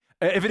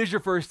If it is your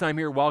first time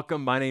here,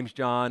 welcome. My name's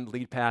John,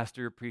 lead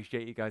pastor.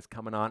 Appreciate you guys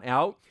coming on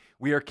out.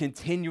 We are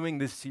continuing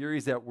this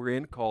series that we're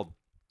in called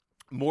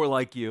More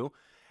Like You.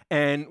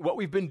 And what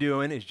we've been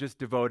doing is just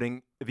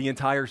devoting the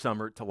entire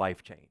summer to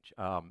life change.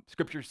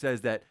 Scripture says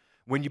that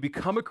when you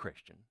become a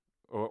Christian,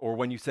 or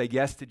when you say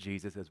yes to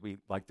Jesus, as we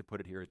like to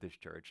put it here at this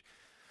church,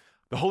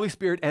 the Holy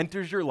Spirit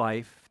enters your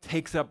life,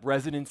 takes up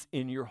residence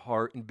in your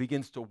heart, and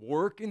begins to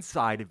work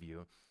inside of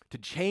you to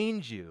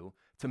change you,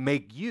 to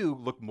make you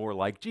look more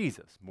like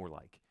Jesus, more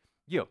like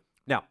you.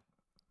 Now,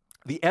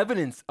 the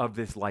evidence of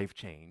this life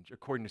change,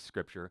 according to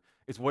Scripture,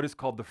 is what is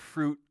called the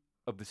fruit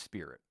of the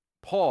Spirit.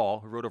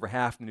 Paul, who wrote over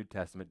half the New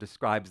Testament,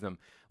 describes them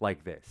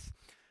like this.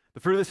 The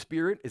fruit of the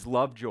Spirit is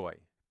love, joy,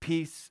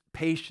 peace,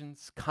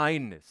 patience,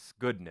 kindness,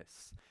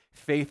 goodness,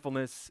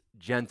 faithfulness,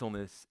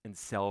 gentleness, and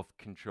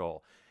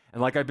self-control.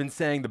 And like I've been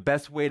saying, the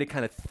best way to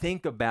kind of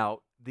think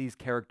about these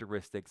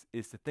characteristics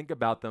is to think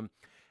about them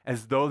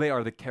as though they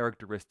are the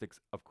characteristics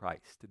of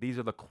Christ. These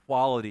are the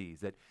qualities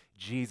that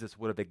Jesus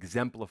would have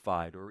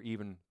exemplified or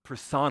even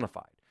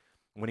personified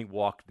when he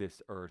walked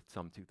this earth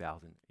some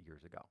 2,000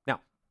 years ago.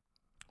 Now,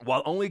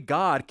 while only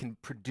God can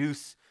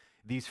produce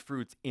these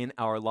fruits in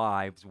our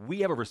lives, we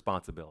have a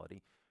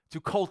responsibility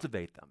to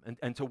cultivate them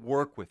and to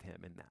work with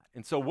him in that.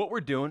 And so what we're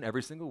doing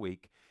every single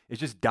week is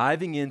just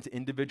diving into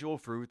individual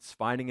fruits,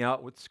 finding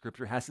out what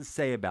Scripture has to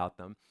say about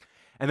them,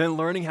 and then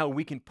learning how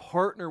we can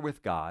partner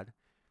with God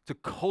to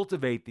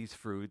cultivate these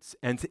fruits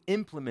and to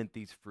implement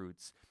these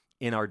fruits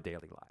in our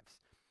daily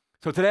lives.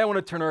 So today I want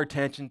to turn our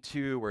attention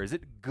to, where is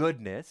it?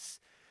 Goodness.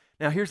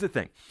 Now here's the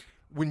thing.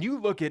 When you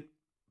look at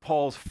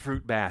Paul's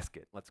fruit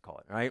basket, let's call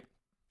it, right?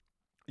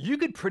 You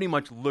could pretty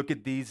much look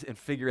at these and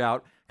figure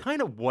out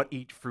kind of what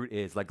each fruit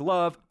is. Like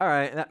love, all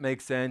right, that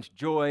makes sense.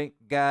 Joy,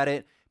 got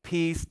it.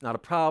 Peace, not a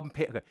problem.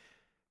 Okay.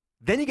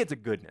 Then you get to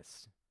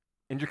goodness.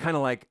 And you're kind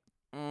of like,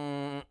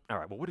 all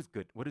right, well, what is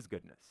good? What is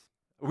goodness?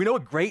 We know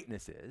what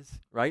greatness is,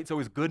 right? So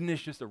is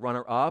goodness just a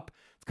runner-up?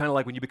 It's kind of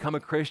like when you become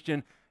a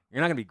Christian, you're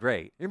not going to be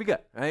great. You're going to be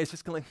good, right? It's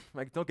just kind of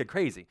like, don't get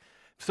crazy.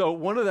 So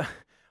one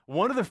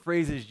of the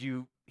phrases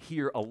you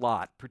hear a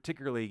lot,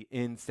 particularly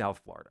in South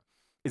Florida,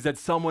 is that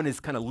someone is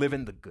kind of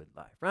living the good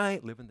life,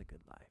 right? Living the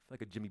good life,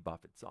 like a Jimmy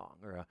Buffett song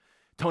or a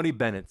Tony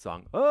Bennett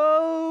song.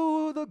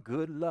 Oh, the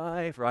good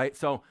life, right?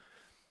 So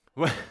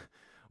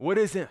what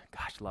is it?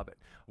 Gosh, love it.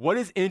 What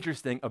is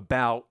interesting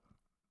about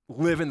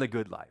living the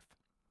good life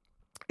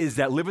is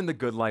that living the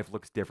good life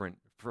looks different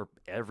for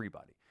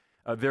everybody.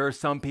 There are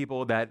some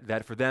people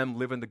that for them,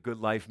 living the good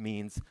life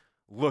means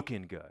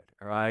looking good,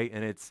 all right?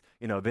 And it's,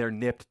 they're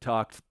nipped,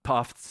 tucked,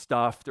 puffed,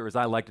 stuffed, or as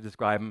I like to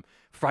describe them,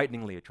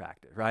 frighteningly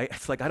attractive, right?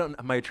 It's like, am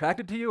I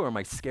attracted to you or am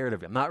I scared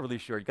of you? I'm not really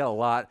sure. You got a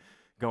lot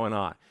going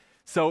on.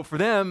 So for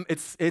them,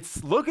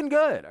 it's looking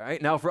good, all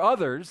right? Now for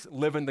others,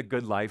 living the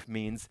good life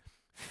means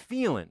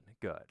feeling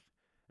good.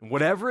 And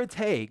whatever it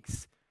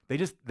takes,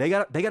 they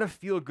got to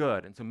feel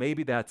good. And so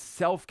maybe that's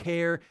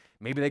self-care.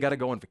 Maybe they got to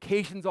go on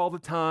vacations all the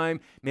time.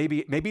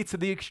 Maybe it's to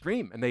the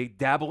extreme and they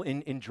dabble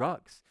in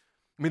drugs.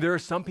 I mean, there are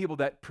some people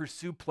that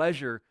pursue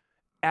pleasure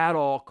at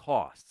all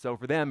costs. So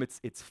for them,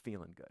 it's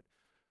feeling good.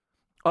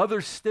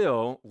 Others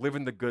still,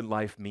 living the good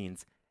life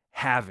means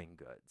having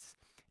goods.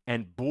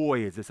 And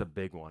boy, is this a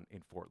big one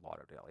in Fort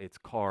Lauderdale. It's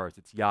cars,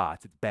 it's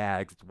yachts, it's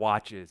bags, it's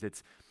watches.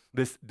 It's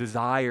this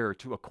desire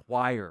to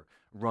acquire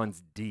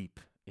runs deep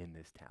in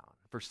this town.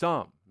 For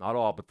some, not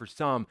all, but for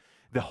some,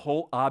 the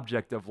whole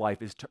object of life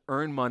is to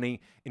earn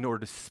money in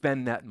order to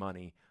spend that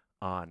money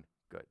on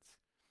goods.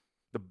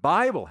 The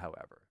Bible,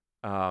 however,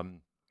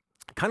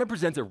 kind of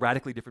presents a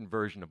radically different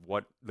version of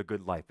what the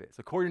good life is.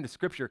 According to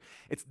Scripture,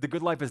 the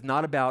good life is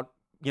not about,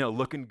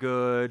 looking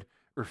good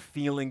or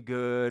feeling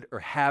good or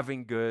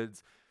having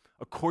goods.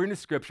 According to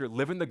Scripture,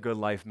 living the good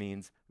life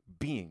means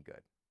being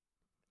good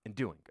and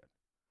doing good.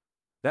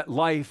 That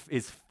life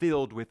is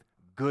filled with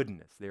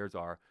goodness. There's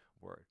our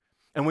word.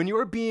 And when you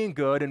are being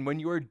good and when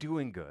you are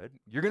doing good,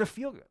 you're going to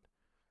feel good.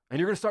 And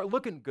you're going to start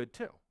looking good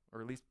too,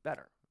 or at least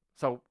better.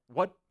 So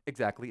what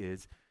exactly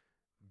is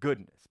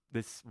goodness?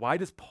 Why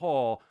does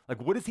Paul,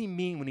 what does he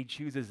mean when he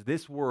chooses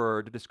this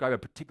word to describe a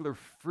particular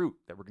fruit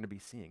that we're going to be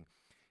seeing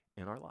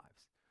in our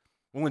lives?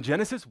 Well, in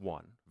Genesis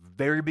 1,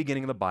 very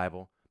beginning of the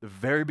Bible, the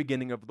very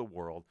beginning of the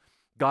world,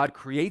 God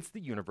creates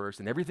the universe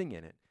and everything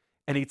in it.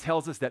 And he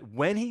tells us that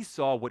when he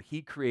saw what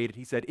he created,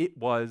 he said, it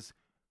was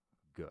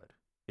good.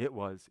 It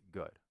was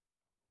good.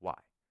 Why?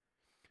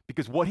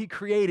 Because what he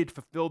created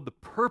fulfilled the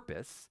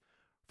purpose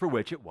for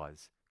which it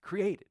was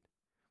created,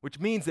 which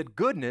means that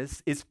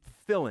goodness is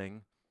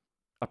fulfilling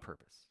a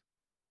purpose.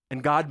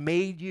 And God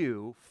made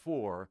you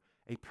for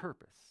a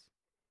purpose.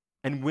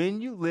 And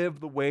when you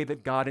live the way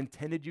that God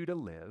intended you to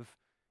live,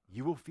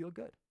 you will feel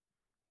good.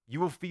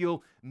 You will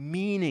feel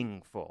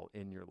meaningful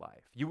in your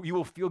life. You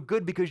will feel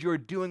good because you're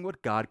doing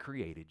what God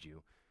created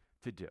you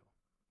to do.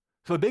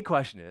 So the big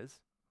question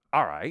is,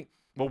 all right,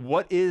 well,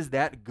 what is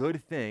that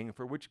good thing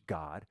for which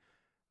God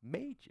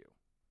made you?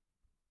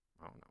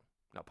 I don't know.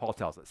 Now, Paul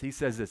tells us. He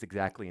says this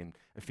exactly in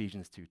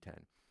Ephesians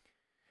 2:10.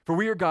 For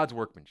we are God's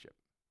workmanship,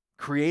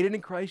 created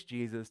in Christ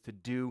Jesus to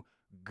do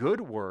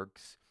good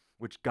works,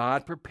 which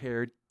God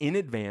prepared in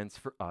advance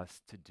for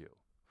us to do.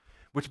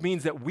 Which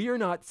means that we are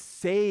not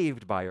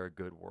saved by our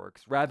good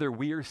works. Rather,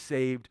 we are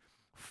saved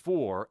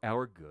for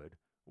our good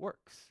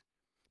works.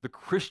 The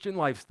Christian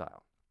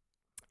lifestyle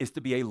is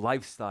to be a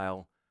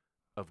lifestyle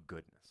of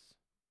goodness.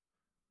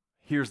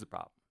 Here's the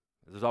problem.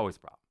 There's always a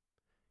problem.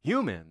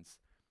 Humans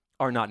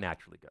are not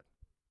naturally good.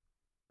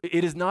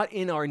 It is not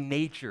in our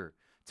nature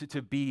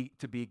to be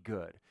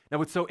good. Now,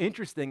 what's so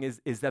interesting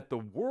is that the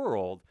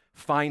world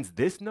finds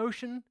this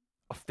notion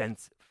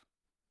offensive.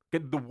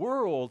 The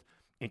world,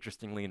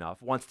 interestingly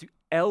enough, wants to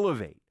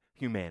elevate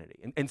humanity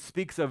and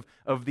speaks of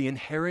the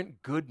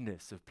inherent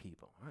goodness of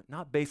people, right?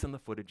 Not based on the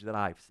footage that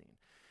I've seen.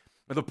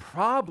 Now, the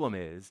problem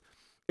is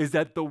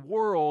that the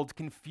world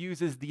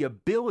confuses the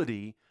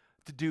ability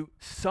to do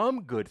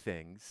some good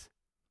things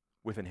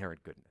with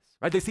inherent goodness.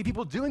 Right? They see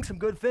people doing some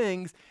good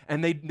things,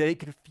 and they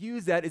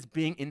confuse that as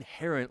being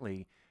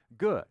inherently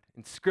good.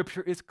 And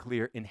Scripture is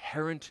clear,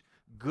 inherent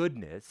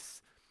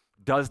goodness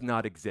does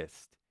not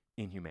exist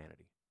in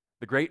humanity.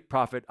 The great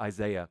prophet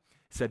Isaiah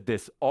said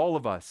this, all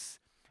of us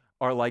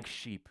are like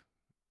sheep.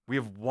 We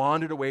have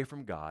wandered away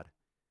from God.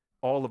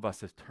 All of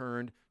us have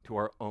turned to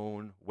our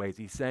own ways.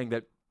 He's saying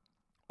that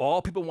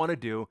all people want to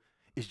do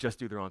is just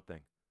do their own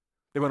thing.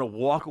 They want to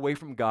walk away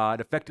from God.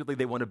 Effectively,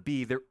 they want to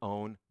be their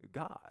own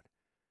God.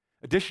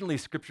 Additionally,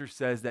 Scripture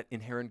says that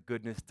inherent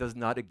goodness does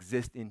not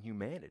exist in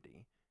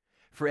humanity.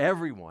 For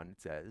everyone,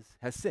 it says,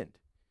 has sinned.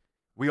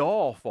 We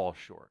all fall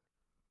short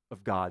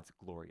of God's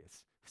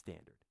glorious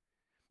standard.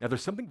 Now,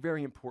 there's something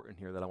very important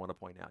here that I want to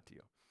point out to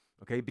you,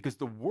 okay? Because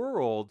the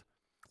world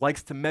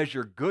likes to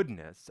measure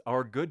goodness,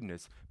 our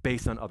goodness,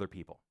 based on other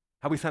people.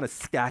 How we kind of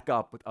stack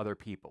up with other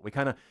people. We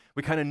kind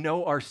of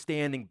know our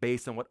standing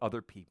based on what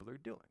other people are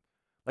doing.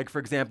 Like, for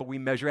example, we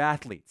measure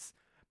athletes,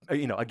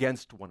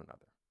 against one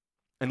another.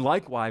 And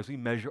likewise, we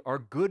measure our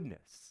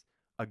goodness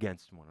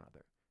against one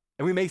another.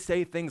 And we may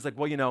say things like,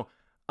 well,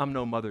 I'm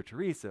no Mother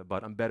Teresa,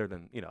 but I'm better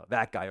than,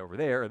 that guy over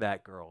there or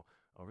that girl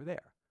over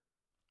there.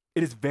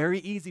 It is very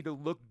easy to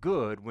look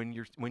good when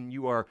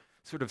your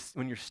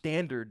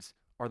standards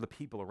are the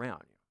people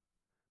around you.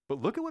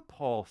 But look at what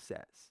Paul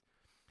says.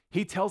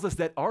 He tells us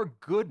that our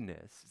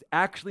goodness is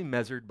actually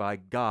measured by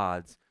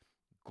God's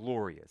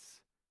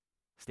glorious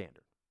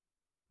standard.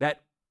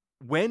 That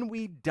when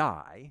we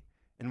die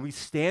and we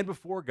stand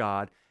before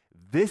God,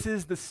 this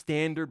is the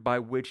standard by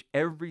which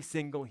every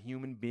single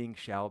human being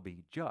shall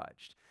be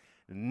judged,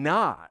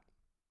 not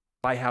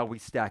by how we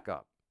stack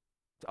up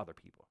to other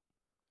people.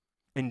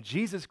 And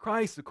Jesus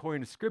Christ,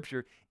 according to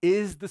Scripture,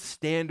 is the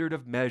standard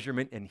of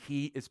measurement, and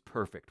he is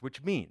perfect,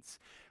 which means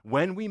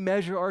when we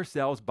measure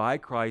ourselves by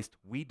Christ,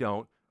 we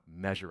don't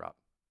measure up.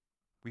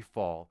 We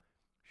fall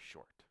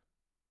short.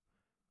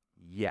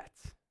 Yet,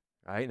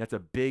 right? And that's a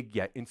big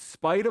yet. In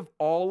spite of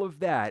all of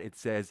that, it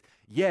says,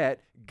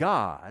 yet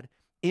God,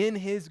 in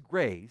his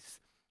grace,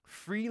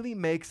 freely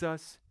makes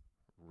us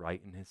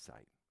right in his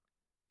sight.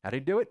 How did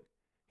he do it?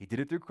 He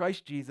did it through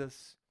Christ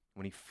Jesus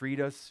when he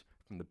freed us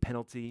from the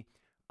penalty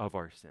of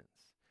our sins.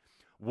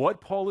 What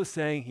Paul is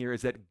saying here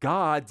is that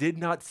God did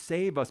not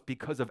save us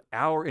because of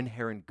our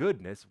inherent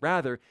goodness.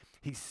 Rather,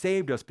 he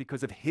saved us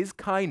because of his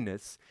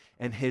kindness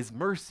and his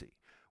mercy,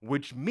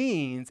 which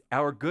means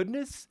our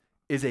goodness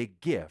is a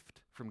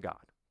gift from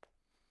God.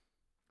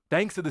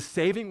 Thanks to the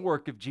saving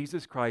work of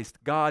Jesus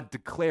Christ, God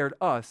declared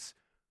us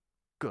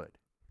good.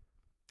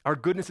 Our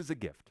goodness is a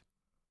gift.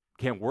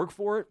 You can't work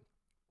for it.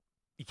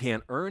 You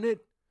can't earn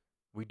it.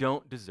 We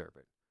don't deserve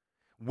it.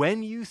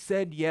 When you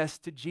said yes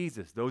to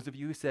Jesus, those of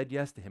you who said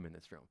yes to him in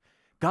this room,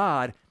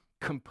 God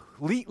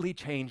completely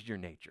changed your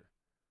nature.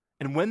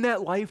 And when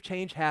that life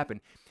change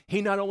happened,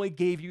 he not only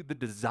gave you the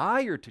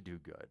desire to do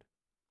good,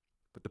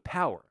 but the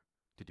power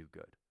to do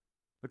good.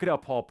 Look at how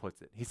Paul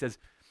puts it. He says,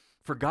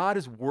 for God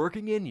is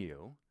working in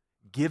you,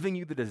 giving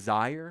you the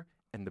desire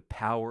and the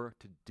power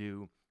to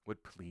do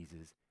what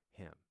pleases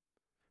him.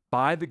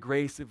 By the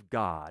grace of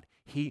God,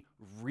 he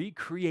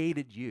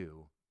recreated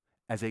you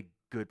as a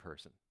good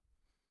person.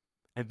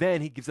 And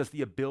then he gives us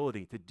the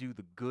ability to do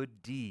the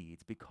good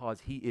deeds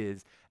because he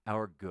is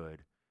our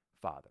good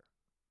Father.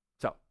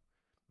 So,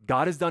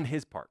 God has done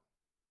his part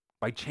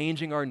by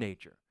changing our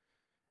nature.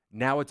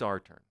 Now it's our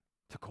turn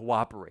to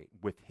cooperate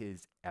with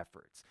his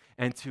efforts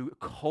and to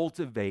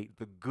cultivate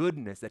the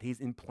goodness that he's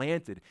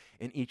implanted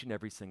in each and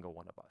every single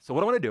one of us. So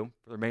what I want to do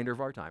for the remainder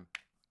of our time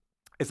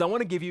is I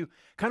want to give you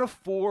kind of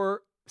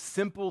 4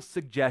 simple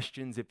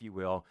suggestions, if you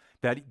will,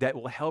 that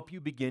will help you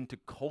begin to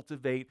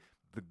cultivate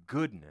the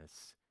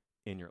goodness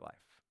in your life.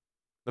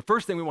 The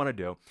first thing we want to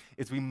do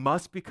is we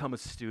must become a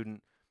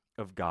student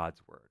of God's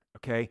word,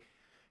 okay?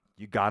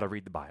 You got to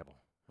read the Bible,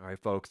 all right,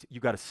 folks? You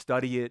got to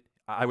study it.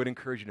 I would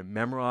encourage you to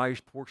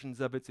memorize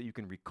portions of it so you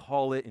can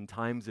recall it in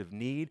times of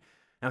need.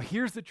 Now,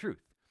 here's the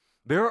truth.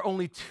 There are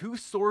only 2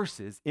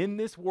 sources in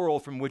this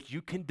world from which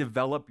you can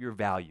develop your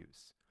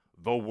values,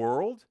 the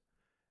world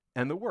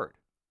and the word.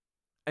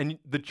 And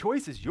the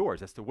choice is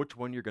yours as to which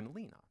one you're going to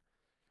lean on.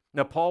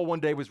 Now, Paul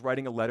one day was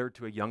writing a letter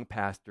to a young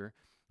pastor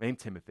named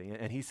Timothy,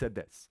 and he said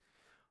this,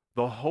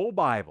 the whole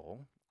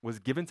Bible was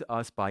given to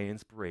us by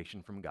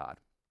inspiration from God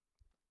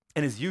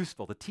and is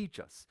useful to teach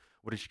us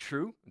what is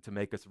true and to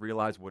make us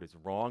realize what is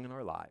wrong in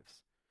our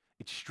lives.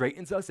 It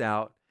straightens us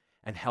out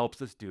and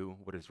helps us do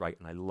what is right.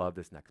 And I love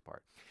this next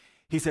part.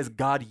 He says,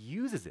 God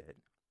uses it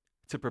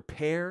to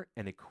prepare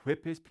and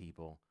equip his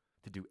people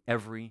to do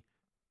every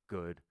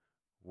good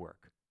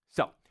work.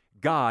 So,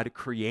 God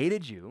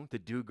created you to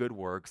do good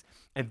works,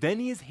 and then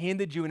he has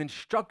handed you an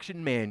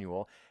instruction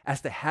manual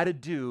as to how to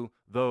do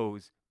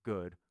those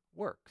good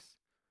works.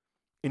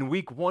 In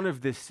week 1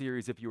 of this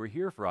series, if you were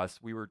here for us,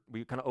 we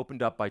kind of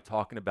opened up by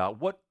talking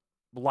about what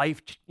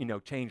life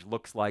change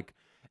looks like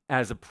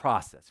as a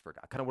process for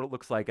God, kind of what it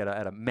looks like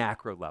at a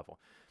macro level.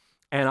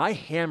 And I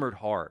hammered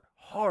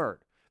hard,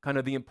 kind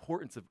of the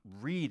importance of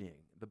reading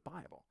the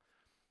Bible.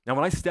 Now,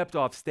 when I stepped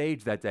off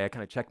stage that day, I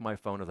kind of checked my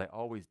phone as I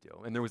always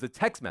do, and there was a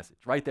text message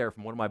right there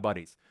from one of my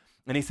buddies.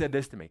 And he said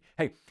this to me,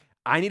 hey,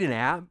 I need an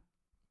app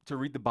to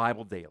read the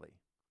Bible daily.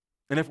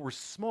 And if it were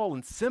small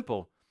and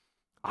simple,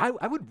 I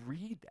would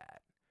read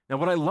that. Now,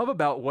 what I love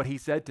about what he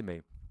said to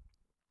me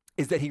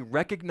is that he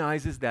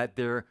recognizes that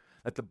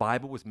the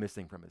Bible was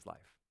missing from his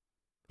life.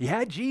 He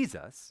had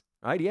Jesus,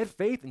 right? He had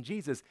faith in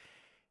Jesus.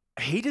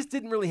 He just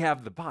didn't really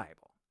have the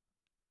Bible.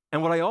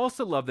 And what I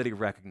also love that he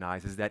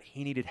recognized is that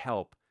he needed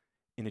help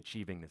in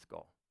achieving this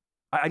goal.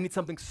 I need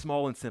something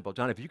small and simple.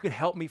 John, if you could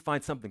help me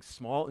find something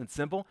small and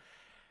simple,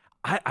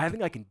 I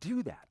think I can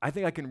do that. I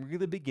think I can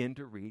really begin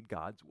to read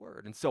God's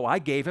word. And so I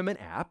gave him an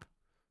app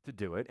to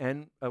do it,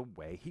 and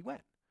away he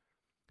went.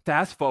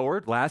 Fast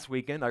forward, last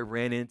weekend, I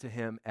ran into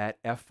him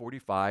at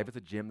F45. It's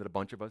a gym that a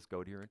bunch of us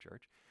go to here in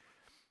church.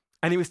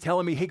 And he was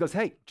telling me, he goes,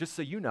 hey, just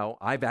so you know,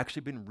 I've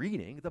actually been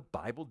reading the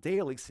Bible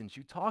daily since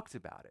you talked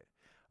about it.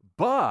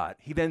 But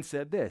he then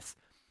said this,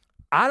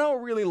 I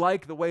don't really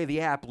like the way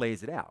the app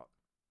lays it out.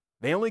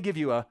 They only give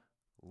you a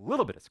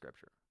little bit of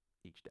scripture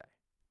each day.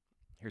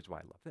 Here's why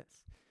I love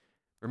this.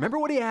 Remember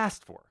what he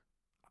asked for.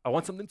 I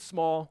want something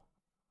small,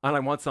 and I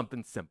want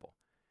something simple.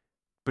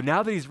 But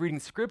now that he's reading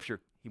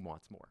scripture, he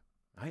wants more.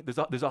 Right?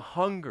 There's a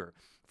hunger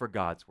for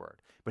God's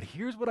word. But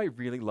here's what I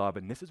really love,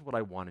 and this is what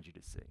I wanted you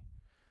to see.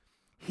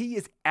 He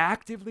is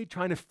actively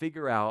trying to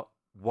figure out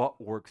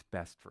what works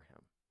best for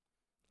him.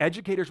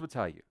 Educators will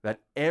tell you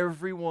that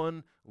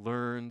everyone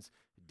learns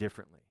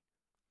differently,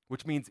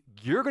 which means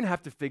you're going to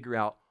have to figure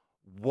out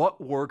what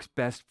works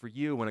best for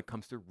you when it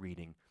comes to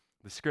reading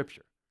the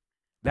scripture.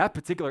 That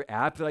particular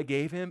app that I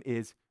gave him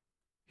is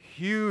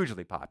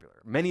hugely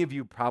popular. Many of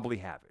you probably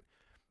have it.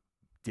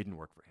 Didn't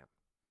work for him.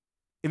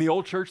 In the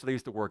old church that I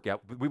used to work at,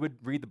 we would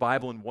read the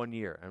Bible in 1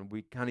 year, and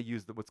we kind of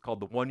used what's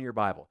called the 1-year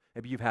Bible.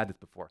 Maybe you've had this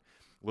before.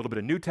 A little bit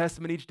of New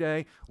Testament each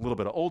day, a little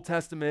bit of Old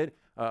Testament,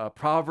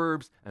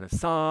 Proverbs, and a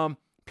Psalm.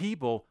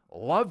 People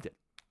loved it.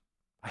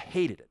 I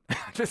hated it.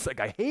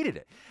 I hated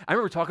it. I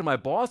remember talking to my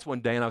boss one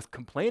day, and I was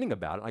complaining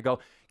about it. I go,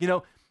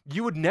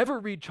 you would never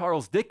read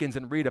Charles Dickens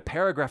and read a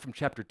paragraph from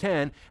chapter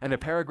 10 and a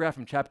paragraph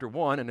from chapter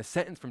 1 and a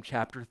sentence from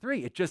chapter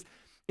 3.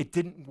 It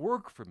didn't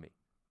work for me,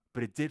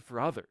 but it did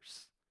for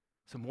others.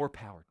 So more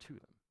power to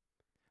them.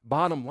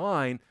 Bottom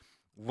line,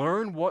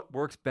 learn what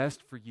works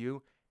best for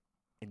you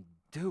and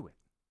do it.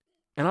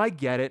 And I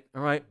get it,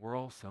 all right? We're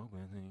all so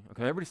busy.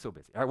 Okay, everybody's so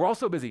busy. All right, we're all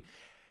so busy.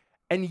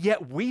 And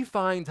yet we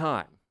find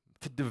time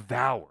to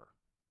devour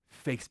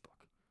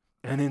Facebook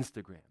and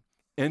Instagram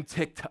and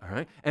TikTok,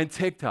 right? And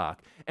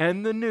TikTok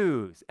and the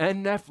news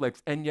and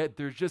Netflix, and yet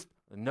there's just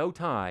no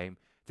time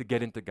to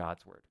get into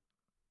God's word.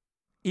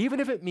 Even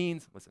if it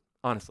means, listen,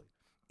 honestly,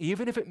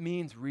 even if it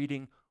means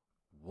reading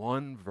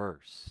one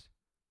verse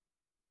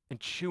and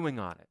chewing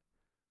on it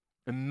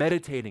and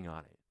meditating on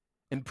it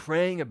and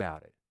praying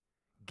about it,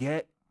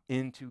 get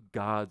into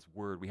God's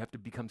word. We have to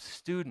become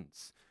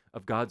students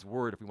of God's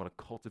word if we want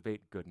to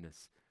cultivate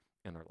goodness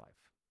in our life.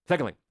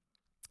 Secondly,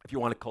 if you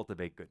want to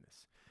cultivate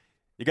goodness,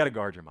 you got to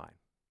guard your mind.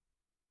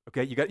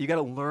 Okay, you got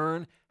to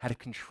learn how to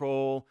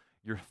control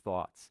your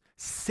thoughts.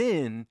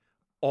 Sin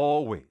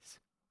always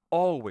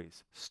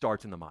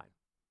starts in the mind.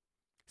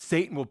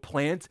 Satan will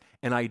plant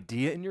an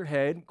idea in your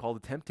head called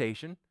a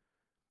temptation,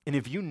 and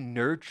if you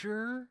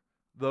nurture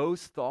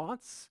those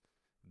thoughts,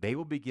 they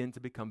will begin to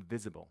become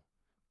visible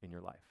in your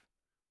life.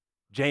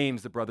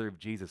 James, the brother of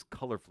Jesus,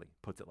 colorfully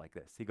puts it like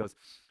this. He goes,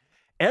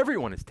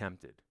 everyone is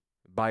tempted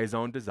by his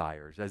own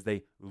desires as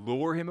they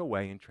lure him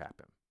away and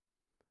trap him.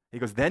 He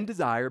goes, then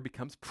desire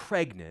becomes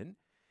pregnant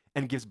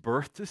and gives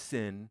birth to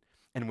sin,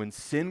 and when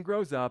sin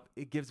grows up,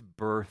 it gives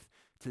birth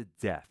to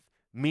death.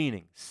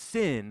 Meaning,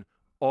 sin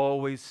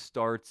always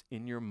starts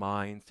in your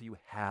mind, so you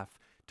have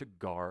to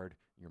guard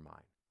your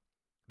mind.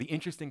 The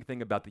interesting thing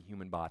about the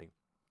human body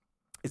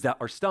is that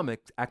our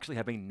stomachs actually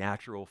have a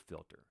natural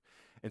filter.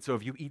 And so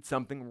if you eat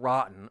something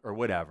rotten or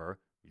whatever,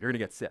 you're going to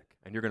get sick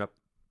and you're going to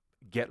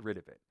get rid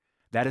of it.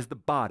 That is the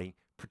body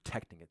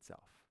protecting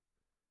itself.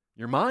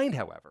 Your mind,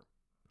 however,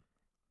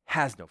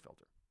 has no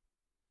filter.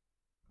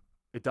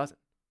 It doesn't.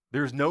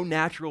 There's no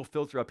natural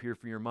filter up here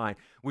for your mind,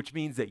 which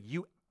means that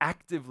you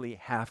actively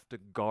have to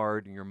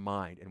guard your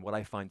mind. And what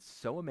I find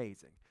so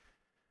amazing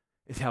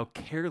is how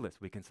careless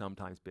we can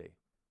sometimes be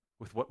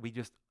with what we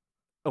just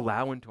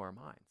allow into our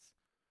minds.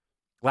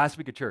 Last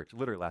week at church,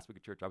 literally last week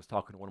at church, I was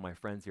talking to one of my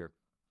friends here,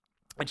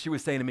 and she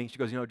was saying to me, she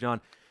goes,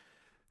 John,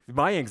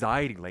 my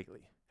anxiety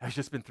lately has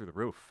just been through the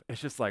roof.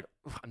 It's just like,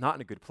 I'm not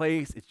in a good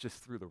place. It's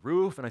just through the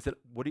roof. And I said,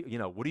 what are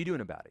you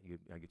doing about it?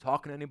 Are you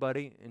talking to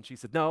anybody? And she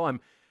said, no,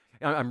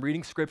 I'm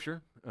reading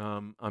scripture.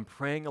 I'm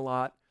praying a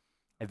lot.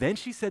 And then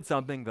she said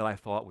something that I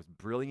thought was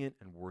brilliant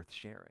and worth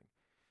sharing.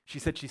 She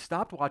said she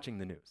stopped watching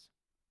the news.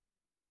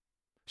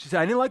 She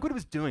said, I didn't like what it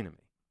was doing to me.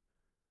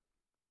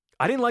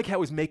 I didn't like how it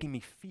was making me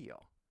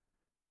feel.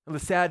 And the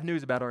sad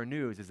news about our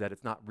news is that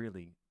it's not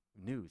really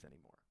news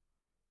anymore.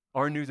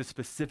 Our news is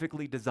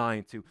specifically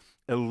designed to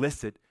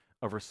elicit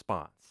a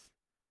response.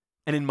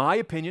 And in my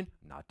opinion,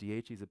 not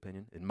DHE's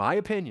opinion, in my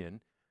opinion,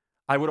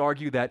 I would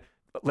argue that,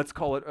 let's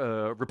call it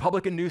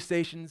Republican news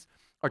stations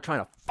are trying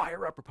to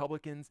fire up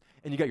Republicans,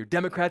 and you got your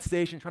Democrat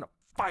station trying to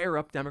fire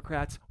up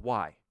Democrats.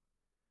 Why?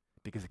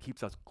 Because it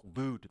keeps us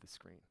glued to the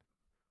screen.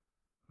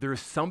 There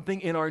is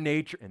something in our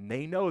nature, and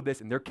they know this,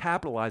 and they're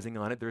capitalizing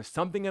on it. There is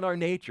something in our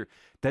nature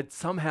that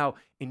somehow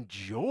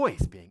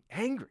enjoys being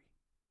angry.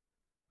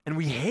 And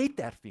we hate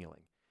that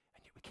feeling,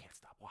 and yet we can't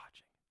stop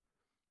watching.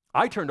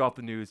 I turned off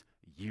the news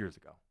years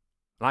ago,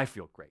 and I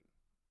feel great.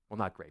 Well,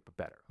 not great, but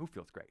better. Who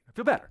feels great? I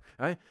feel better,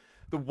 right?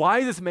 The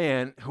wisest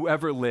man who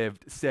ever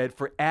lived said,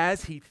 for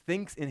as he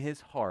thinks in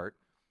his heart,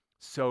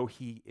 so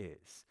he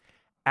is.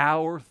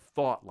 Our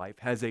thought life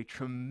has a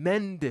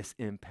tremendous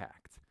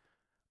impact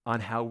on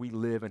how we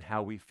live and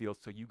how we feel,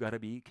 so you got to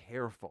be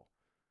careful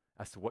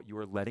as to what you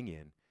are letting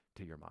in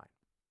to your mind.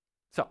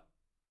 So,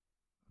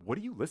 what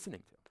are you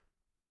listening to?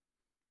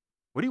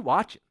 What are you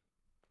watching?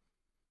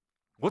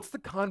 What's the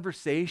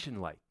conversation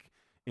like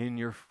in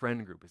your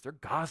friend group? Is there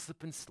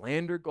gossip and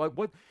slander? Like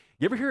what?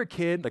 You ever hear a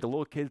kid, like a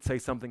little kid, say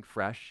something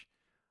fresh,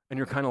 and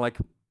you're kind of like,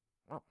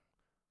 "Wow,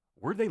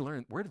 where did they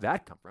learn? Where did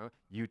that come from?"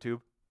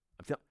 YouTube,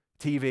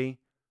 TV.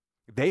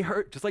 They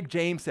heard, just like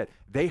James said,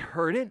 they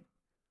heard it,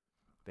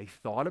 they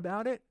thought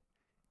about it,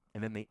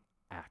 and then they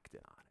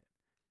acted on it.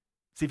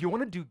 See, if you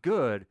want to do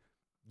good,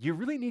 you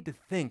really need to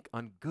think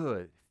on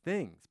good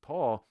things.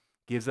 Paul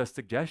gives us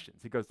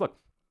suggestions. He goes, look,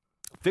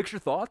 fix your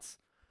thoughts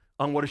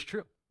on what is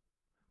true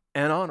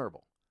and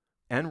honorable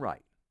and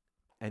right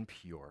and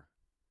pure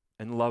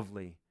and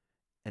lovely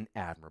and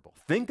admirable.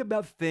 Think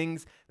about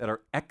things that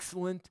are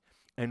excellent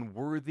and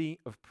worthy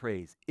of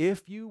praise.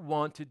 If you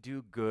want to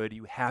do good,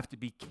 you have to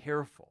be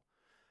careful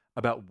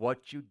about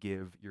what you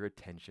give your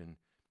attention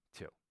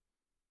to.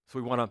 So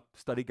we want to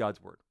study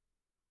God's word.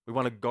 We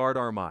want to guard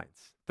our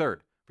minds.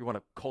 Third, we want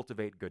to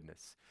cultivate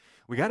goodness.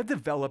 We got to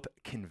develop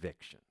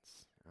convictions.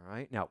 All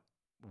right? Now,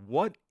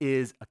 what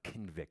is a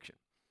conviction?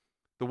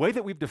 The way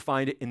that we've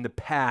defined it in the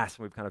past,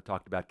 when we've kind of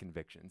talked about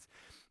convictions,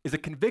 is a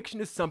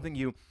conviction is something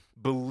you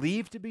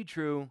believe to be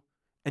true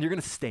and you're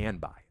going to stand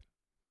by it.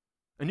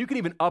 And you can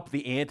even up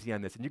the ante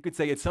on this, and you could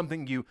say it's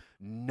something you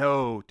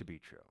know to be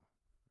true.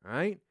 All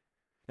right?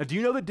 Now, do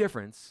you know the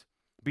difference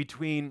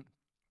between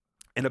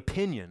an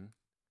opinion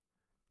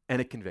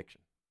and a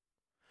conviction?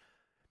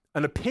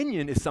 An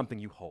opinion is something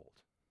you hold.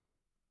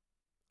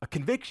 A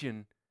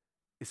conviction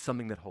is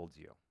something that holds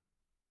you.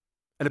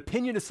 An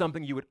opinion is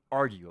something you would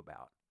argue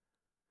about.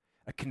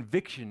 A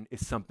conviction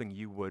is something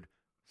you would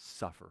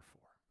suffer for.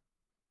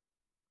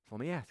 So let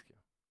me ask you,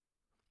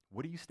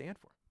 what do you stand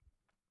for?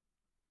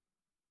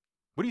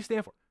 What do you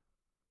stand for?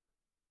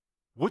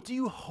 What do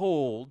you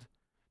hold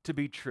to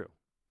be true?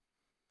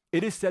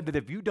 It is said that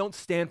if you don't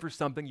stand for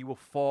something, you will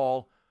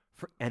fall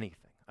for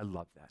anything. I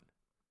love that.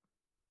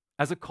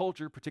 As a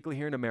culture, particularly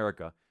here in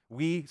America,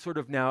 we sort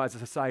of now, as a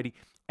society,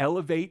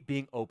 elevate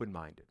being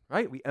open-minded,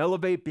 right? We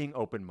elevate being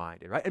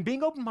open-minded, right? And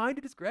being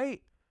open-minded is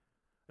great.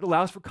 It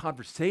allows for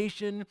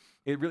conversation.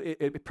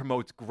 It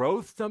promotes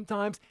growth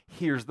sometimes.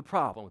 Here's the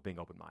problem with being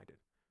open-minded.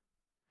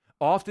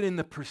 Often in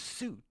the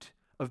pursuit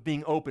of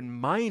being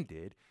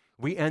open-minded,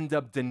 we end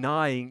up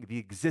denying the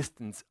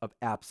existence of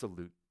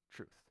absolute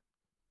truth.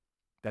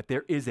 That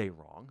there is a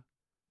wrong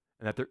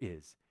and that there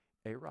is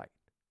a right.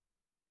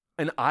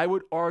 And I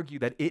would argue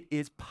that it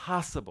is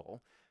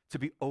possible to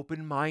be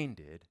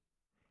open-minded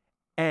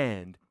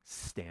and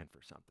stand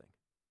for something.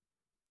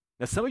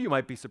 Now, some of you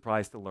might be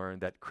surprised to learn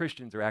that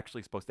Christians are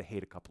actually supposed to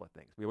hate a couple of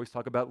things. We always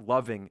talk about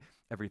loving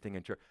everything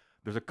in church.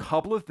 There's a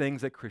couple of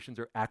things that Christians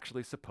are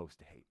actually supposed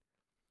to hate.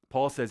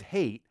 Paul says,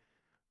 hate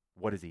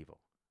what is evil.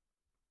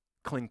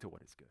 Cling to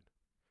what is good.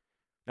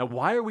 Now,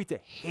 why are we to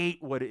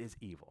hate what is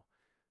evil?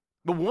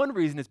 The one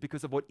reason is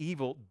because of what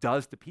evil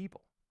does to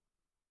people.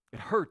 It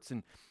hurts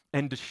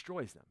and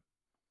destroys them.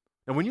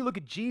 And when you look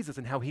at Jesus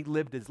and how he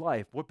lived his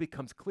life, what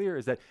becomes clear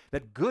is that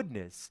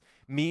goodness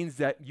means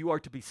that you are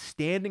to be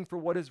standing for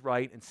what is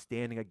right and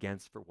standing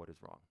against for what is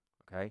wrong,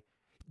 okay?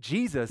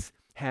 Jesus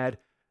had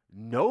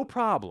no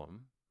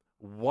problem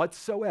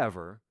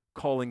whatsoever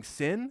calling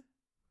sin,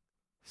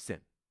 sin.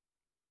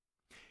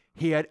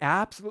 He had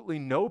absolutely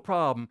no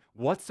problem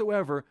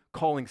whatsoever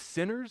calling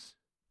sinners,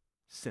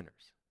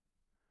 sinners.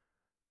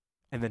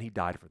 And then he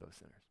died for those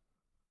sinners.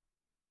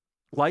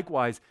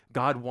 Likewise,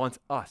 God wants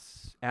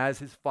us, as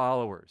his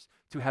followers,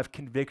 to have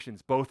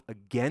convictions both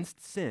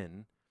against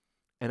sin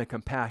and a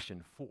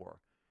compassion for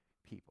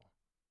people.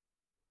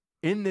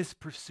 In this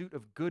pursuit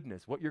of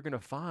goodness, what you're going to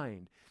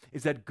find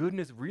is that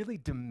goodness really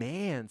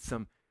demands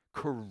some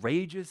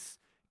courageous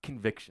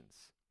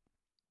convictions,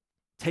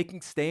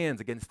 taking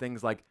stands against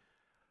things like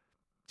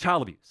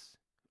child abuse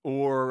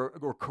or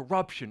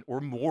corruption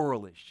or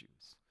moral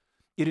issues.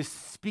 It is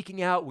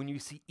speaking out when you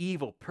see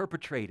evil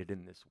perpetrated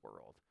in this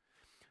world.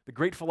 The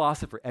great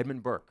philosopher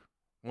Edmund Burke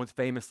once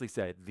famously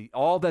said,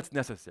 all that's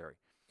necessary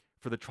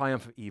for the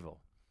triumph of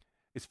evil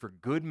is for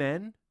good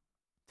men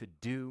to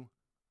do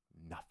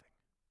nothing.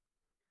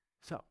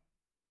 So,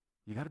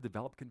 you got to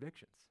develop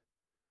convictions.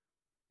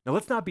 Now,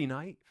 let's not be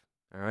naive,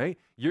 all right?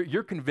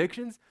 Your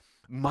convictions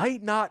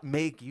might not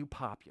make you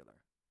popular.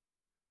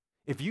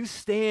 If you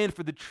stand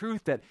for the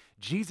truth that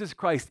Jesus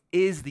Christ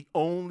is the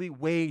only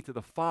way to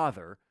the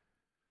Father,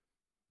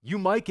 you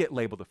might get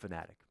labeled a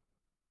fanatic.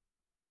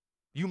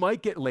 You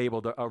might get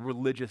labeled a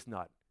religious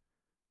nut,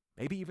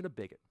 maybe even a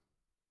bigot.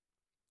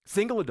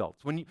 Single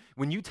adults,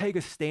 when you take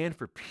a stand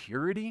for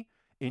purity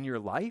in your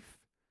life,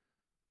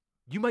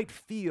 you might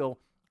feel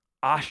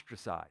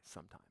ostracized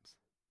sometimes.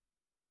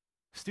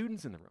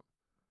 Students in the room,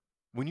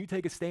 when you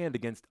take a stand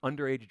against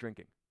underage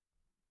drinking,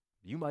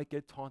 you might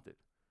get taunted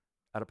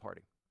at a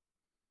party.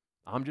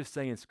 I'm just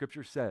saying,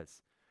 Scripture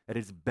says that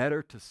it's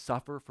better to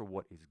suffer for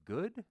what is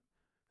good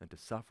than to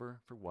suffer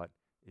for what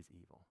is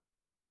evil.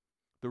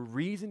 The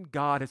reason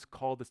God has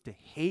called us to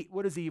hate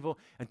what is evil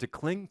and to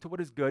cling to what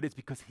is good is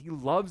because he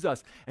loves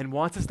us and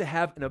wants us to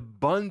have an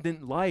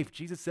abundant life.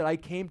 Jesus said, I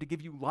came to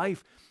give you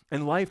life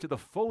and life to the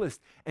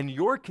fullest, and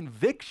your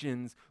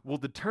convictions will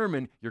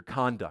determine your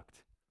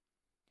conduct.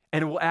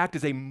 And it will act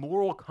as a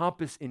moral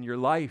compass in your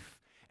life,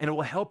 and it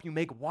will help you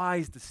make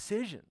wise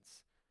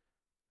decisions.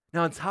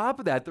 Now, on top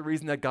of that, the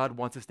reason that God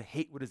wants us to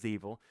hate what is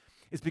evil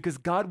is because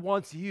God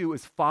wants you,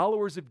 as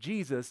followers of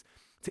Jesus,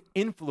 to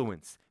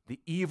influence the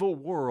evil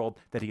world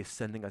that he is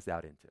sending us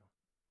out into.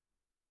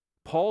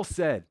 Paul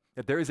said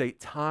that there is a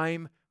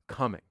time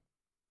coming,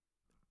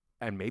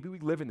 and maybe we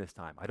live in this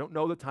time. I don't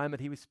know the time that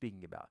he was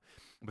speaking about,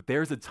 but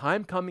there's a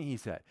time coming, he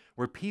said,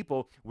 where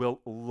people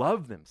will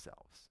love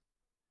themselves,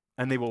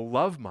 and they will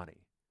love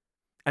money,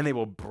 and they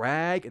will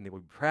brag, and they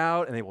will be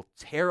proud, and they will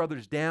tear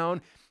others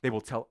down. They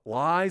will tell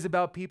lies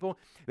about people.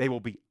 They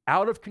will be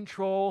out of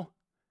control,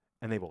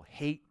 and they will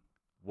hate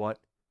what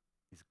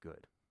is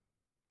good.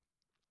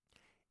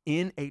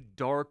 In a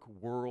dark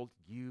world,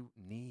 you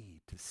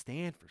need to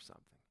stand for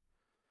something.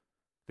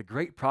 The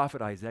great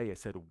prophet Isaiah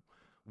said,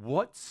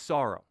 what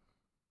sorrow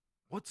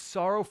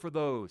for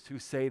those who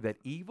say that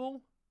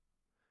evil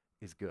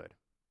is good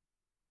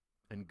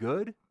and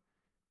good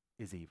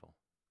is evil.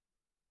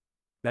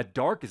 That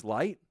dark is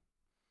light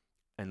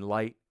and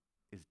light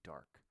is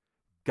dark.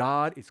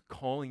 God is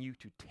calling you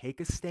to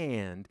take a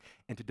stand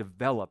and to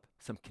develop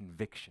some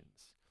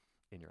convictions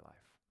in your life.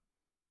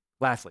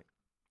 Lastly,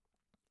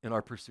 in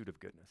our pursuit of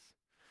goodness,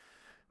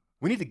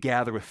 we need to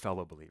gather with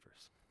fellow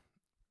believers.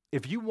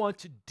 If you want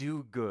to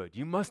do good,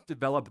 you must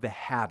develop the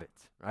habit,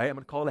 right? I'm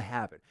going to call it a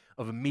habit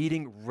of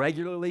meeting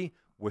regularly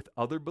with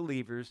other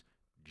believers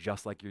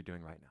just like you're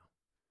doing right now.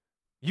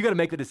 You got to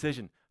make the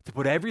decision to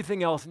put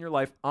everything else in your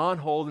life on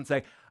hold and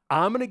say,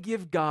 I'm going to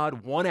give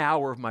God 1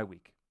 hour of my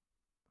week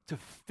to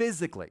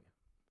physically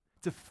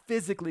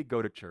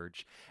go to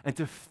church and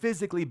to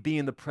physically be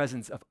in the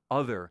presence of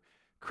other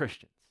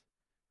Christians.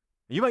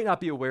 You might not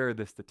be aware of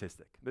this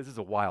statistic. This is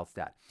a wild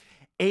stat.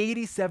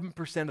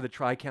 87% of the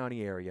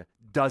Tri-County area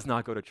does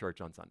not go to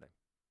church on Sunday.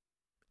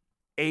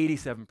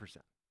 87%.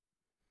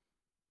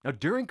 Now,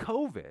 during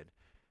COVID,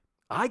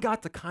 I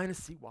got to kind of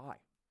see why.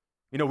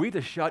 We had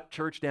to shut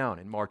church down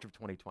in March of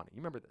 2020. You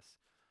remember this?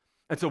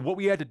 And so what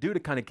we had to do to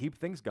kind of keep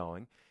things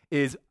going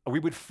is we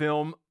would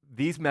film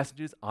these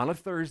messages on a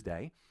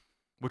Thursday,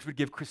 which would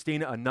give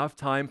Christina enough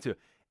time to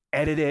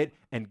edit it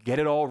and get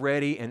it all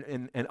ready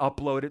and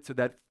upload it so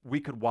that we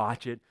could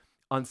watch it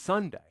on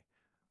Sunday,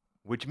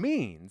 which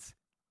means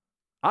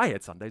I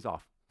had Sundays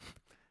off.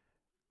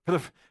 For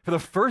the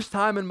first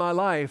time in my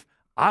life,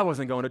 I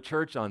wasn't going to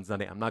church on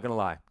Sunday. I'm not going to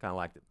lie. Kind of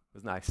liked it. It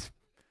was nice.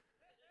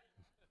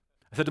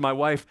 I said to my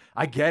wife,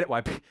 I get it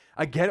why people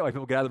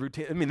get out of the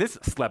routine. I mean,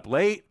 slept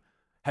late,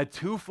 had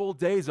 2 full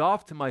days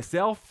off to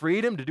myself,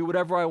 freedom to do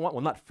whatever I want.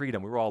 Well, not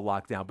freedom. We were all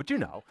locked down, but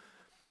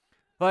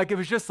it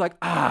was just like,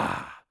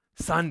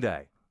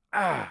 Sunday,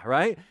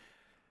 right?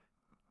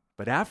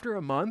 But after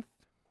a month,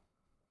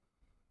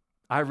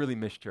 I really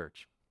missed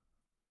church.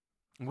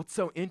 And what's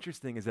so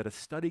interesting is that a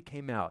study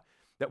came out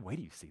that, wait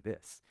till you see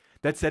this,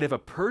 that said if a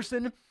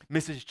person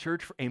misses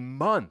church for a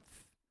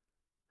month,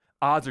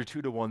 odds are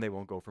 2 to 1 they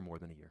won't go for more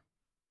than a year.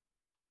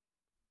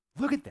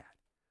 Look at that.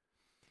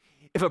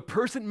 If a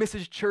person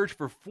misses church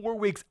for 4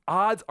 weeks,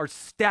 odds are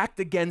stacked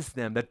against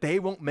them that they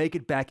won't make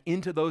it back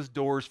into those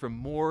doors for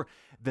more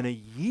than a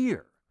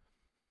year.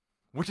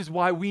 Which is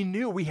why we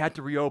knew we had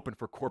to reopen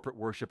for corporate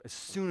worship as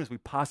soon as we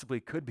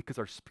possibly could because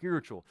our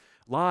spiritual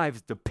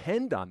lives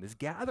depend on this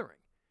gathering.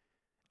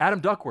 Adam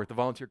Duckworth, the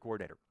volunteer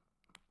coordinator,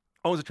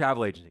 owns a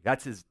travel agency.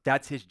 That's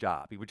his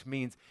job, which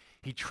means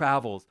he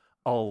travels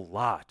a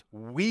lot,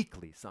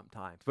 weekly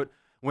sometimes. But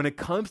When it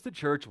comes to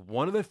church,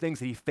 one of the things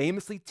that he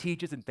famously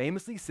teaches and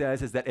famously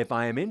says is that if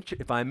I'm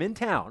in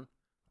town,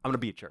 I'm going to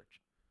be at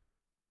church.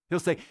 He'll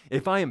say,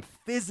 if I am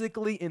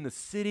physically in the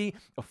city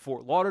of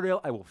Fort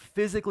Lauderdale, I will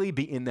physically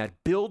be in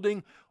that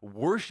building,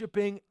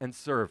 worshiping and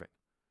serving.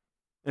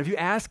 And if you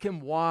ask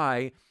him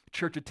why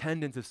church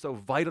attendance is so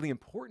vitally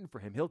important for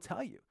him, he'll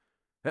tell you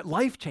that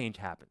life change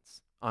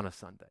happens on a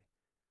Sunday.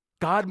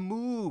 God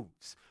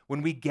moves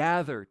when we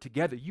gather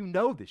together. You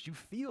know this, you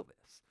feel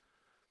this.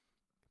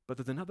 But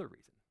there's another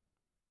reason.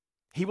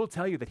 He will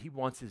tell you that he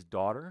wants his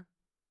daughter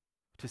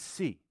to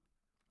see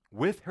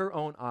with her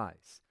own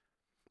eyes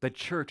that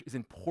church is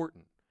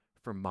important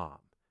for mom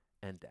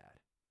and dad.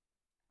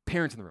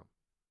 Parents in the room,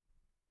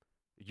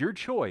 your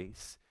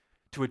choice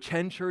to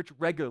attend church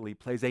regularly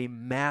plays a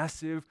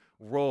massive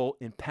role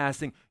in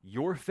passing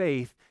your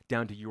faith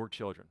down to your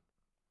children.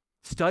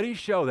 Studies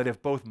show that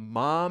if both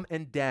mom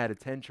and dad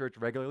attend church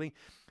regularly,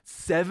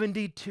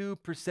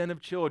 72%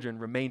 of children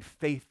remain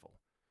faithful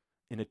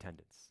in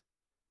attendance.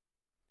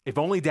 If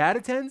only dad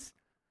attends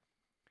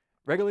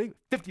regularly,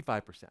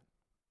 55%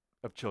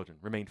 of children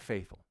remain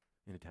faithful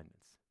in attendance.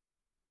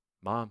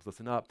 Moms,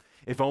 listen up.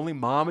 If only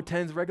mom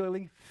attends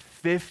regularly,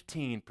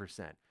 15%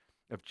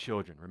 of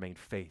children remain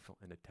faithful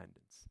in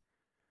attendance.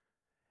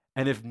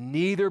 And if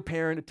neither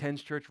parent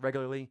attends church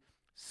regularly,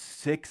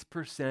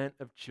 6%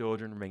 of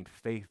children remain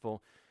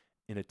faithful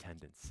in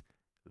attendance.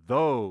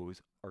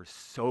 Those are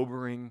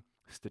sobering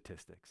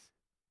statistics.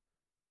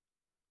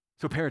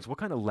 So parents, what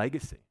kind of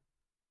legacy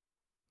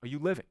are you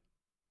living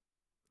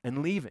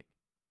and leaving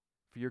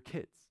for your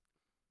kids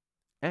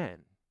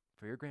and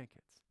for your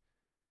grandkids?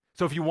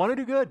 So if you want to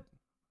do good,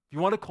 if you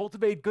want to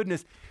cultivate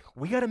goodness,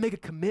 we got to make a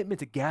commitment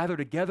to gather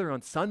together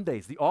on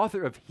Sundays. The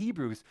author of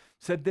Hebrews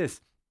said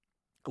this,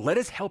 let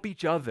us help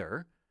each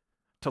other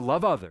to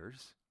love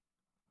others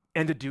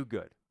and to do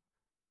good.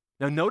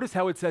 Now notice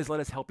how it says, let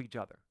us help each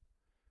other.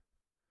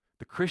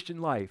 The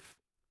Christian life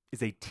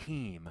is a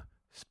team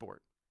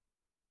sport.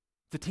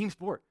 It's a team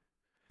sport.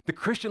 The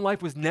Christian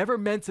life was never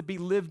meant to be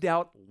lived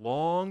out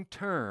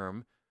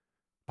long-term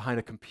behind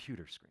a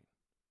computer screen.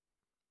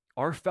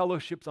 Our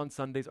fellowships on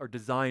Sundays are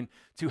designed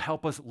to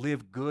help us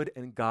live good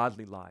and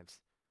godly lives.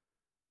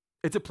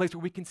 It's a place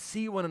where we can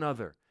see one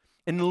another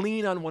and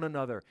lean on one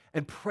another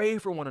and pray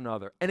for one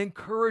another and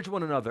encourage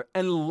one another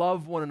and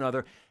love one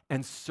another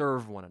and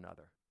serve one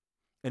another.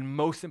 And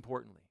most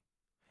importantly,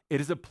 it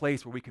is a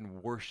place where we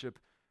can worship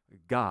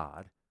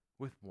God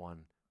with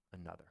one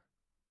another,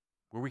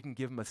 where we can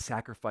give him a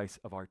sacrifice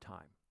of our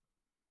time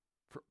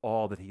for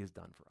all that he has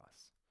done for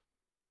us.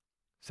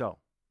 So,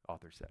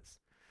 author says,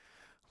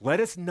 let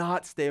us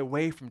not stay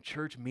away from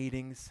church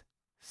meetings.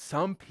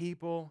 Some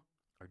people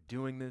are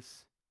doing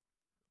this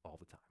all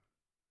the time.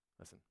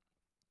 Listen,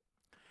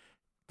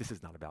 this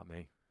is not about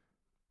me.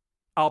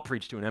 I'll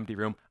preach to an empty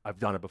room. I've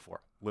done it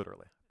before,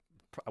 literally.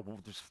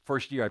 This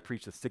first year I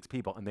preached to 6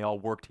 people and they all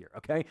worked here,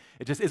 okay?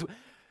 It just is.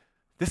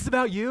 This is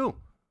about you.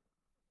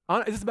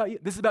 This is about you.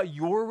 This is about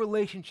your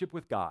relationship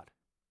with God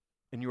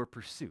and your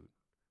pursuit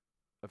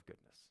of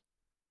goodness.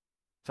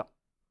 So,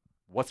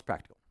 what's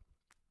practical?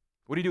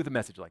 What do you do with a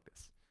message like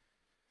this?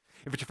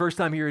 If it's your first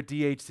time here at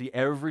DHC,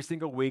 every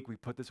single week we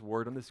put this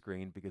word on the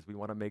screen because we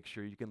want to make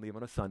sure you can leave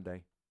on a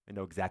Sunday and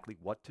know exactly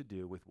what to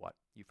do with what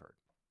you've heard.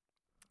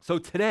 So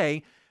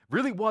today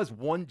really was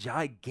one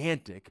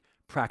gigantic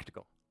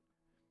practical.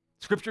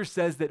 Scripture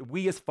says that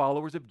we as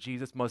followers of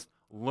Jesus must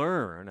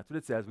learn, that's what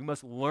it says, we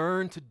must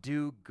learn to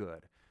do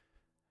good.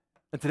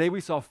 And today we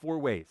saw 4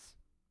 ways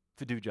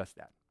to do just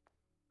that.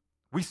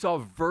 We saw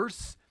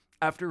verse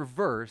after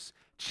verse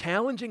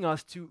challenging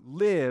us to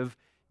live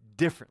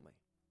differently.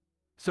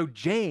 So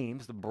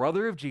James, the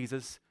brother of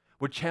Jesus,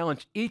 would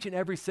challenge each and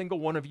every single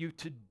one of you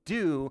to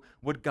do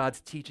what God's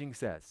teaching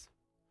says.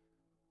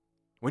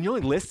 When you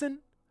only listen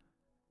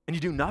and you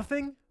do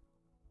nothing,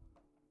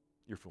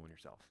 you're fooling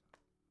yourself.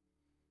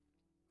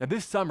 Now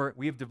this summer,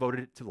 we have devoted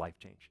it to life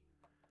change.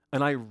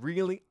 And I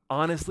really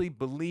honestly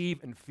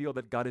believe and feel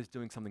that God is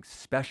doing something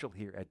special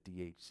here at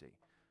DHC.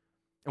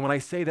 And when I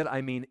say that,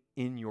 I mean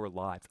in your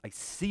lives. I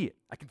see it.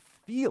 I can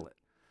feel it.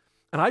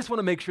 And I just want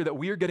to make sure that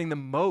we are getting the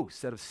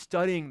most out of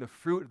studying the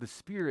fruit of the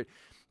Spirit,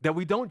 that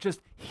we don't just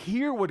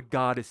hear what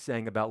God is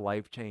saying about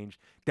life change,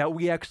 that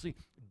we actually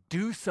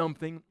do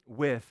something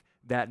with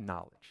that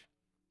knowledge.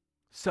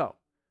 So,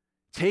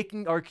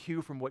 taking our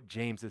cue from what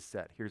James has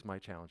said, here's my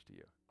challenge to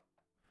you.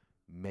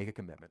 Make a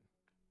commitment.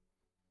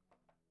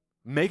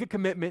 Make a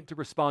commitment to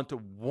respond to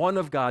one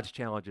of God's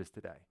challenges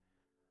today.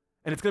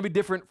 And it's going to be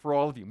different for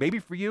all of you. Maybe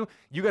for you,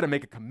 you got to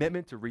make a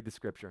commitment to read the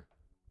Scripture.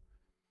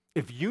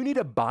 If you need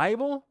a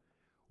Bible,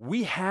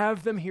 we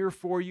have them here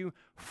for you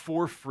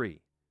for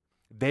free.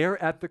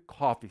 They're at the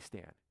coffee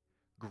stand.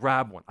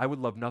 Grab one. I would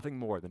love nothing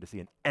more than to see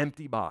an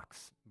empty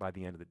box by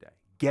the end of the day.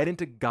 Get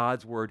into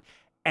God's Word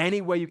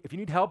any way if you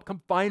need help,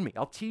 come find me.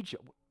 I'll teach you.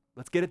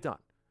 Let's get it done.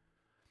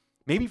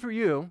 Maybe for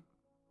you,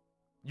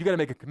 you got to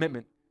make a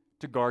commitment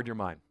to guard your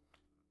mind.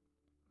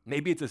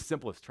 Maybe it's as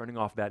simple as turning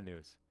off that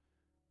news.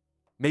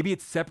 Maybe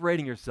it's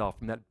separating yourself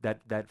from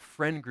that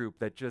friend group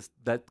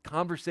that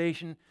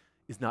conversation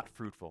is not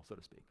fruitful, so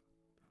to speak.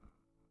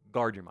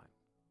 Guard your mind.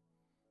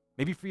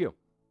 Maybe for you,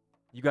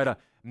 you got to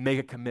make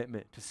a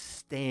commitment to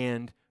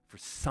stand for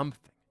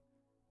something,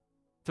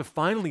 to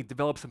finally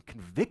develop some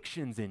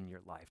convictions in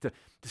your life, to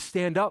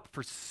stand up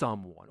for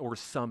someone or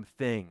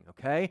something,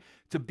 okay?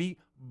 To be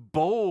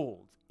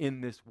bold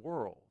in this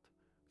world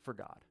for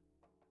God.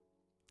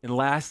 And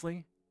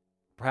lastly,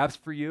 perhaps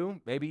for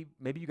you, maybe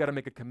you got to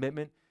make a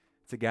commitment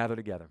to gather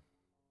together,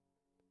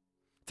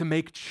 to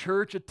make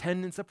church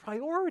attendance a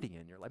priority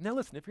in your life. Now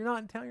listen, if you're not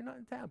in town, you're not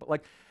in town, but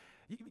like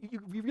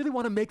you really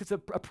want to make this a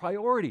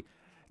priority.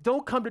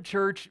 Don't come to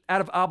church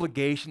out of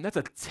obligation. That's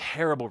a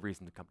terrible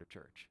reason to come to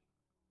church.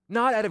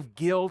 Not out of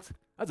guilt.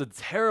 That's a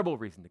terrible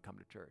reason to come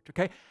to church,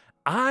 okay?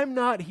 I'm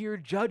not here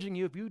judging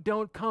you if you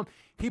don't come.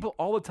 People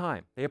all the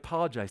time, they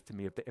apologize to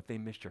me if they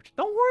miss church.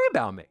 Don't worry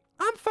about me.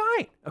 I'm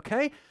fine,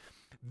 okay?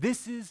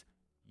 This is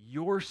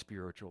your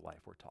spiritual life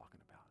we're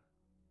talking about.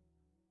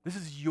 This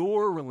is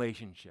your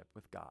relationship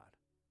with God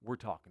we're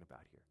talking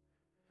about here.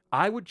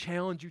 I would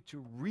challenge you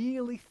to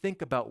really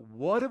think about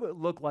what it would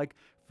look like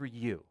for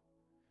you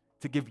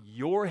to give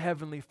your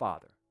Heavenly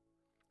Father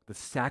the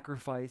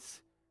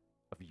sacrifice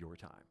of your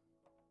time.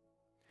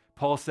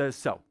 Paul says,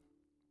 so,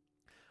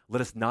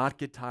 let us not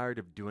get tired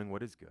of doing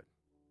what is good.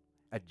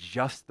 At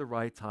just the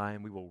right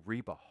time, we will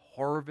reap a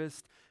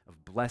harvest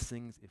of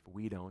blessings if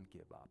we don't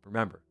give up.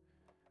 Remember,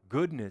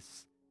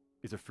 goodness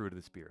is a fruit of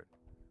the Spirit.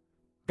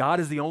 God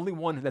is the only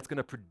one that's going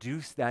to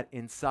produce that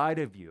inside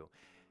of you.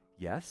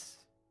 Yes,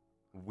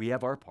 we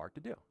have our part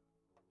to do.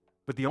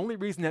 But the only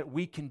reason that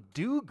we can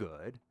do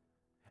good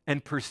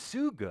and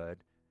pursue good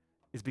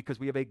is because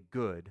we have a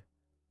good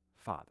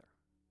Father.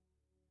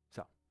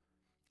 So,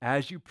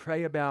 as you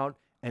pray about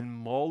and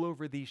mull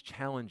over these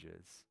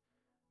challenges,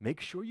 make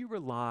sure you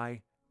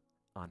rely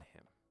on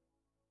Him.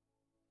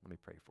 Let me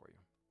pray for you.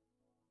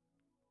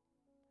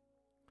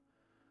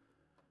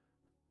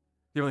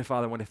 Dear Heavenly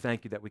Father, I want to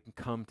thank you that we can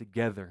come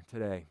together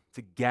today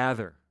to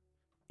gather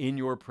in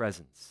your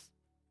presence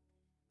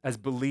as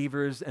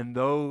believers and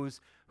those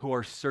who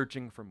are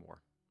searching for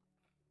more.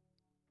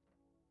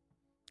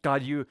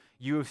 God, you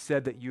have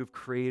said that you have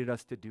created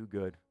us to do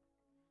good.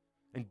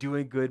 And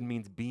doing good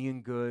means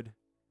being good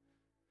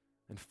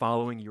and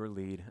following your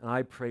lead. And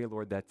I pray,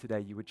 Lord, that today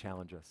you would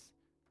challenge us.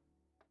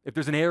 If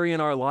there's an area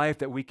in our life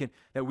that we can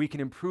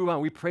improve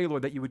on, we pray,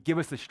 Lord, that you would give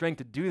us the strength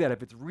to do that.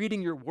 If it's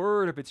reading your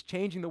word, if it's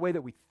changing the way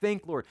that we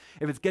think, Lord,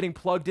 if it's getting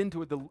plugged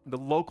into the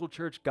local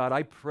church, God,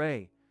 I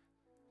pray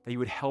that you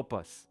would help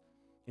us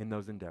in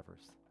those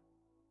endeavors.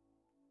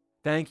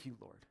 Thank you,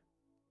 Lord,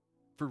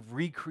 for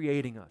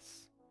recreating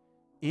us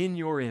in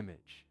your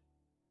image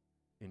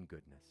in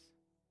goodness.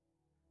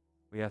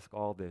 We ask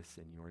all this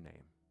in your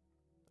name.